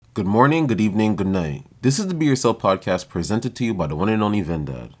Good morning, good evening, good night. This is the Be Yourself podcast presented to you by the one and only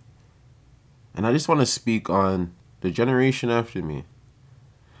Vendad. And I just want to speak on the generation after me.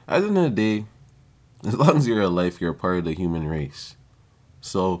 At the end of the day, as long as you're alive, you're a part of the human race.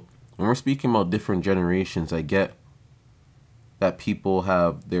 So when we're speaking about different generations, I get that people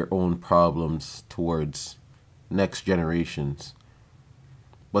have their own problems towards next generations.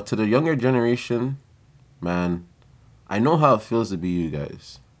 But to the younger generation, man, I know how it feels to be you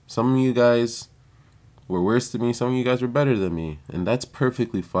guys. Some of you guys were worse than me, some of you guys were better than me. And that's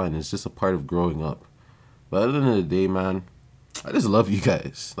perfectly fine. It's just a part of growing up. But at the end of the day, man, I just love you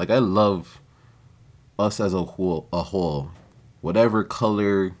guys. Like I love us as a whole. Whatever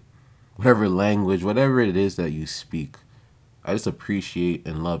color, whatever language, whatever it is that you speak. I just appreciate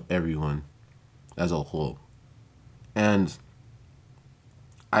and love everyone as a whole. And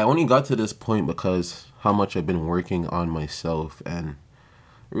I only got to this point because how much I've been working on myself and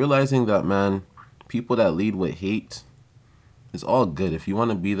realizing that, man, people that lead with hate, it's all good. If you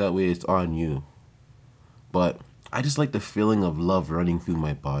want to be that way, it's on you. But I just like the feeling of love running through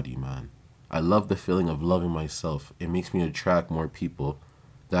my body, man. I love the feeling of loving myself. It makes me attract more people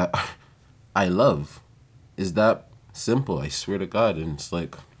that I love. Is that simple? I swear to God. And it's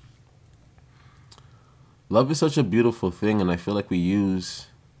like, love is such a beautiful thing, and I feel like we use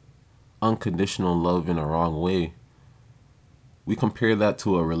unconditional love in a wrong way. We compare that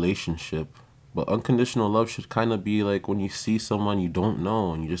to a relationship, but unconditional love should kind of be like when you see someone you don't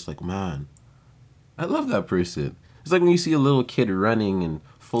know and you're just like, man, I love that person. It's like when you see a little kid running and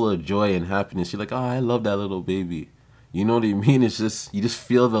full of joy and happiness, you're like, oh, I love that little baby. You know what I mean? It's just, you just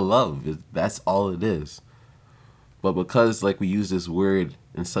feel the love. That's all it is. But because like we use this word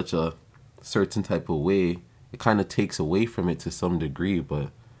in such a certain type of way, it kind of takes away from it to some degree.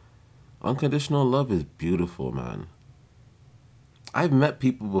 But unconditional love is beautiful, man. I've met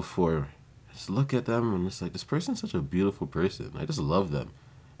people before. Just look at them and it's like, this person's such a beautiful person. I just love them.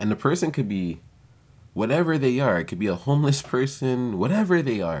 And the person could be whatever they are. It could be a homeless person, whatever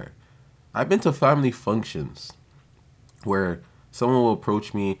they are. I've been to family functions where someone will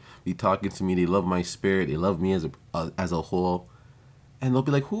approach me, be talking to me. They love my spirit. They love me as a whole. And they'll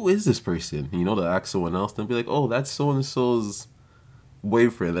be like, who is this person? You know, they'll ask someone else. They'll be like, oh, that's so-and-so's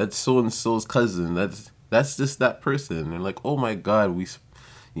boyfriend. That's so-and-so's cousin. That's just that person. And they're like, oh my God,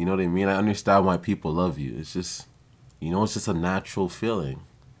 you know what I mean? I understand why people love you. It's just, it's just a natural feeling.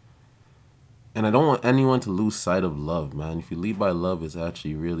 And I don't want anyone to lose sight of love, man. If you lead by love, it's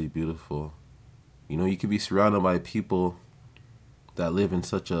actually really beautiful. You could be surrounded by people that live in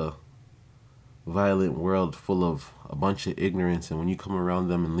such a violent world full of a bunch of ignorance. And when you come around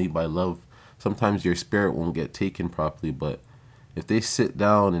them and lead by love, sometimes your spirit won't get taken properly. But if they sit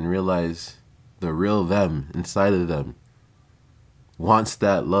down and realize the real them inside of them wants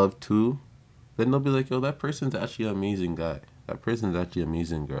that love too, then they'll be like, yo, that person's actually an amazing guy. That person's actually an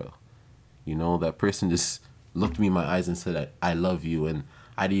amazing girl. That person just looked me in my eyes and said, I love you. And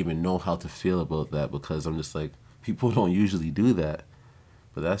I didn't even know how to feel about that because I'm just like, people don't usually do that.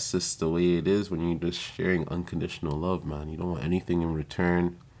 But that's just the way it is when you're just sharing unconditional love, man. You don't want anything in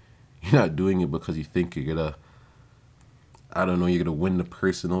return. You're not doing it because you think you're going to, you're going to win the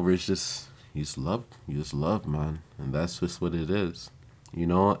person over. It's just, you just love, man. And that's just what it is,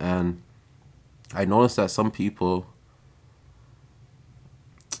 And I noticed that some people,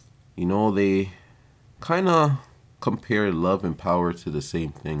 they kind of compare love and power to the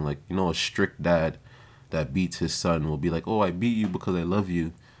same thing. Like, a strict dad that beats his son will be like, oh, I beat you because I love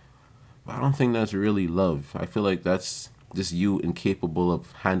you. But I don't think that's really love. I feel like that's just you incapable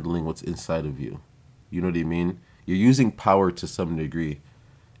of handling what's inside of you. You know what I mean? You're using power to some degree.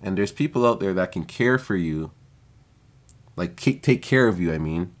 And there's people out there that can care for you, like take care of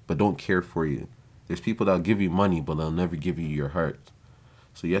you, but don't care for you. There's people that'll give you money, but they'll never give you your heart.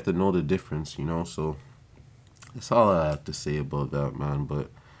 So you have to know the difference, So that's all I have to say about that, man.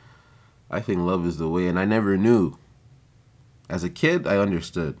 But I think love is the way, and I never knew. As a kid, I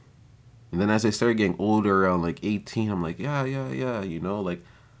understood. And then as I started getting older, around like 18, I'm like, yeah, like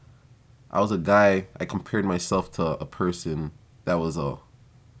I was a guy, I compared myself to a person that was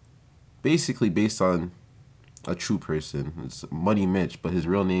basically based on a true person. It's Money Mitch, but his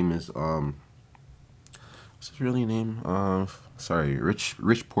real name is, what's his real name?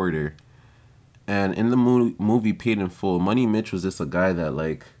 Rich Porter. And in the movie Paid in Full, Money Mitch was just a guy that,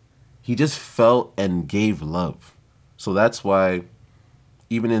 like, he just felt and gave love. So that's why,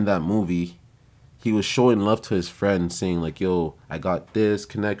 even in that movie, he was showing love to his friend, saying, like, yo, I got this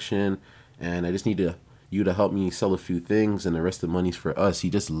connection, and I just need you to help me sell a few things, and the rest of the money's for us. He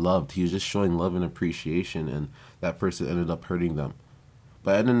just loved. He was just showing love and appreciation, and that person ended up hurting them.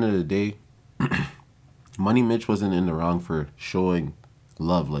 But at the end of the day, Money Mitch wasn't in the wrong for showing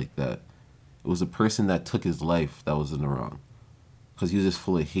love like that. It was the person that took his life that was in the wrong. Because he was just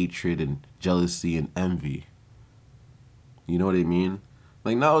full of hatred and jealousy and envy. You know what I mean?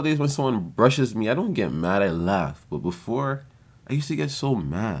 Like nowadays when someone brushes me, I don't get mad, I laugh. But before, I used to get so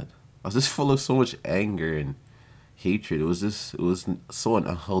mad. I was just full of so much anger and hatred. It was so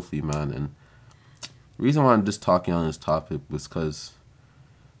unhealthy, man. And the reason why I'm just talking on this topic was because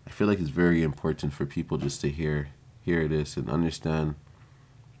I feel like it's very important for people just to hear this and understand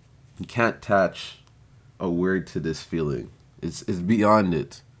you can't attach a word to this feeling. It's beyond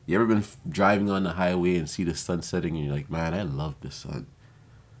it. You ever been driving on the highway and see the sun setting and you're like, man, I love the sun.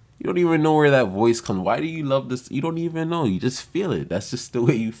 You don't even know where that voice comes. Why do you love this? You don't even know. You just feel it. That's just the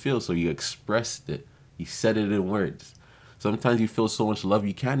way you feel. So you expressed it. You said it in words. Sometimes you feel so much love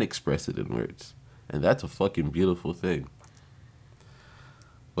you can't express it in words. And that's a fucking beautiful thing.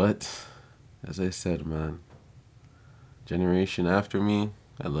 But, as I said, man, generation after me,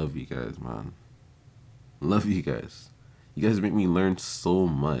 I love you guys, man. Love you guys. You guys make me learn so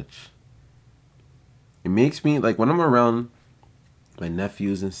much. It makes me, like, when I'm around my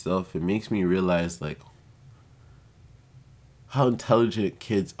nephews and stuff, it makes me realize, like, how intelligent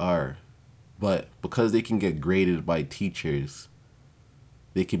kids are. But because they can get graded by teachers,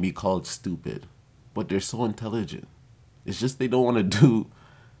 they can be called stupid. But they're so intelligent. It's just they don't want to do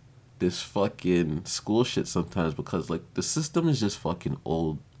this fucking school shit sometimes because, like, the system is just fucking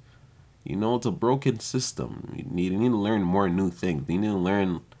old. You know, it's a broken system. You need to learn more new things. You need to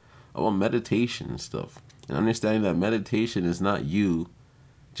learn about meditation and stuff. And understanding that meditation is not you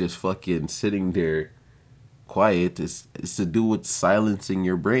just fucking sitting there quiet. It's to do with silencing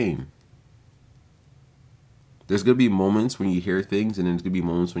your brain. There's going to be moments when you hear things and there's going to be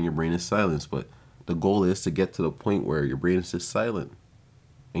moments when your brain is silenced. But the goal is to get to the point where your brain is just silent.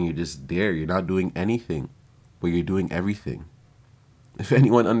 And you're just there. You're not doing anything. But you're doing everything. If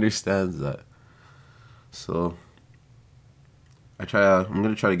anyone understands that. So I'm going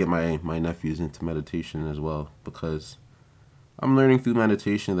to try to get my nephews into meditation as well. Because I'm learning through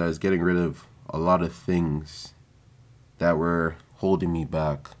meditation that it's getting rid of a lot of things that were holding me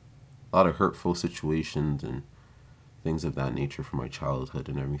back. A lot of hurtful situations and things of that nature from my childhood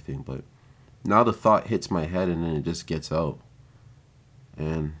and everything. But now the thought hits my head and then it just gets out.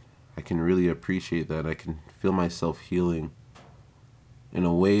 And I can really appreciate that. I can feel myself healing in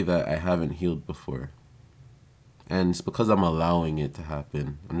a way that I haven't healed before. And it's because I'm allowing it to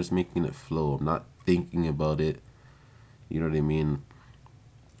happen. I'm just making it flow. I'm not thinking about it. You know what I mean?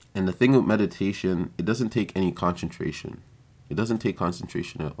 And the thing with meditation, it doesn't take any concentration. It doesn't take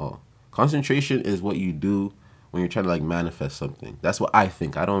concentration at all. Concentration is what you do when you're trying to like manifest something. That's what I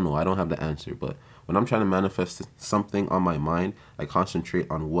think. I don't know. I don't have the answer. But when I'm trying to manifest something on my mind, I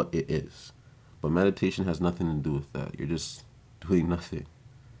concentrate on what it is. But meditation has nothing to do with that. You're just doing nothing.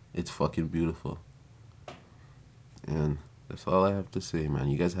 It's fucking beautiful. And that's all I have to say, man.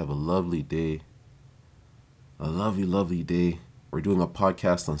 You guys have a lovely day. A lovely, lovely day. We're doing a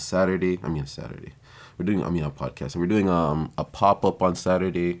podcast on Saturday. A podcast. We're doing a pop-up on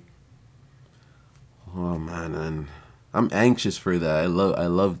Saturday. Oh man, and I'm anxious for that. I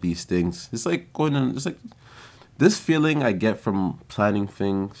love these things. It's like this feeling I get from planning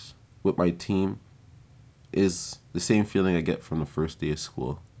things with my team is the same feeling I get from the first day of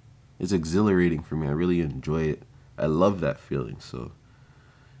school. It's exhilarating for me. I really enjoy it. I love that feeling. So,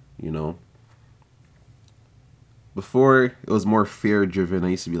 you know, before it was more fear driven.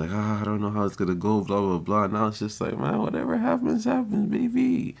 I used to be like, I don't know how it's gonna go, blah blah blah. Now it's just like, man, whatever happens,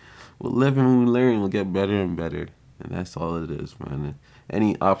 baby. We'll live and we learn. We'll get better and better, and that's all it is, man.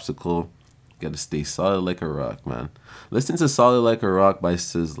 Any obstacle, you gotta stay solid like a rock, man. Listen to "Solid Like a Rock" by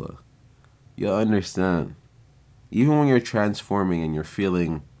SZA. You'll understand. Even when you're transforming and you're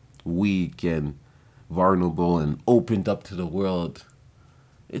feeling weak and vulnerable and opened up to the world,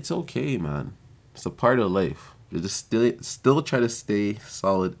 it's okay, man. It's a part of life. You just still try to stay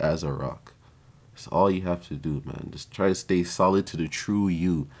solid as a rock. That's all you have to do, man. Just try to stay solid to the true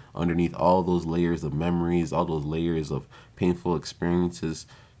you underneath all those layers of memories, all those layers of painful experiences.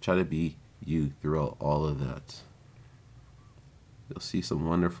 Try to be you throughout all of that. You'll see some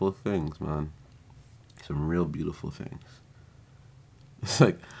wonderful things, man. Some real beautiful things. It's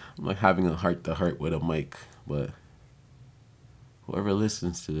like I'm like having a heart-to-heart with a mic, but whoever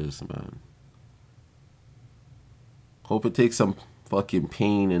listens to this, man, hope it takes some fucking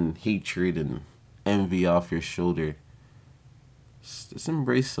pain and hatred and envy off your shoulder. Just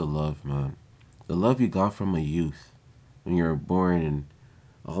embrace the love, man. The love you got from a youth when you were born and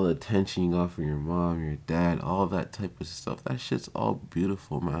all the attention you got from your mom, your dad, all that type of stuff. That shit's all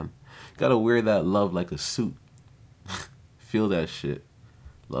beautiful, man. You gotta wear that love like a suit. Feel that shit.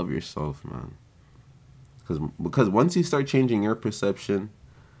 Love yourself, man. Because once you start changing your perception,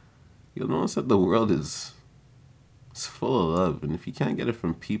 you'll notice that the world is it's full of love. And if you can't get it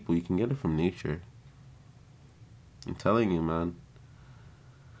from people, you can get it from nature. I'm telling you, man.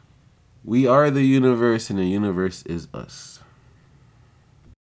 We are the universe, and the universe is us.